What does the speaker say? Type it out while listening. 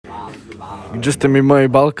Gdje ste mi moji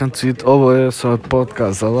Balkanci, ovo je sad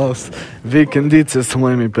podcast za vas. Vikendice su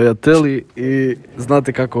mojimi prijatelji i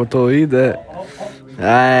znate kako to ide.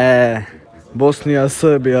 Bosnija,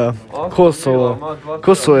 Srbija, Kosovo.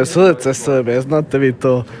 Kosovo je srce Srbije, znate vi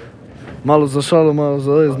to. Malo za šalu, malo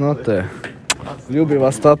za znate. Ljubi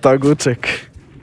vas tata Guček.